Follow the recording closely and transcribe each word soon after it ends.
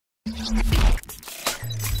Hi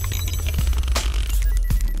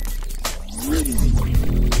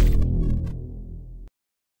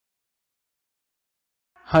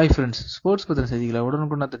friends, sports பற்றின செய்திகளை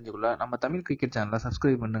உடனுக்குடன் தெரிஞ்சுக்கொள்ள நம்ம தமிழ் கிரிக்கெட் சேனலை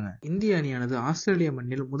சப்ஸ்கிரைப் பண்ணுங்க. இந்திய அணியானது ஆஸ்திரேலிய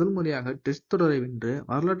மண்ணில் முதல் முறையாக டெஸ்ட் தொடரை வென்று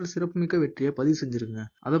வரலாற்று சிறப்புமிக்க வெற்றியை பதிவு செஞ்சிருக்குங்க.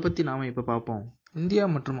 அதை பத்தி நாம இப்ப பார்ப்போம். இந்தியா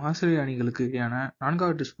மற்றும் ஆஸ்திரேலிய அணிகளுக்கு இடையான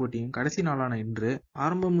 4வது டெஸ்ட் போட்டியின் கடைசி நாளான இன்று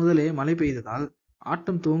ஆரம்பம் முதலே மழை பெய்ததால்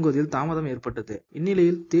ஆட்டம் துவங்குவதில் தாமதம் ஏற்பட்டது.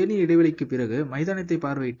 இந்நிலையில் தேநீர் இடைவெளிக்கு பிறகு மைதானத்தை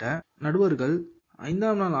பார்வையிட்ட நடுவர்கள்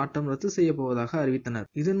 5ஆம் நாள் ஆட்டம் ரத்து செய்ய போவதாக அறிவித்தனர்.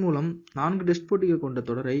 இதன் மூலம் 4 டெஸ்ட் போட்டிகள் கொண்ட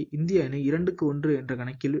தொடரை இந்திய அணி 2-1 என்ற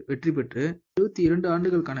கணக்கில் வெற்றி பெற்று 22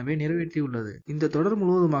 ஆண்டுகள் கனவை நிறைவேற்றியுள்ளது. இந்த தொடர்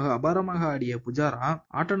முழுவதுமாக அபாரமாக ஆடிய புஜாரா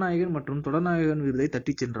ஆட்டநாயகன் மற்றும் தொடர்நாயகன் விருதை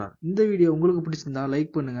தட்டிச் சென்றார். இந்த வீடியோ உங்களுக்கு பிடிச்சிருந்தா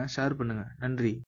லைக் பண்ணுங்க, ஷேர் பண்ணுங்க. நன்றி.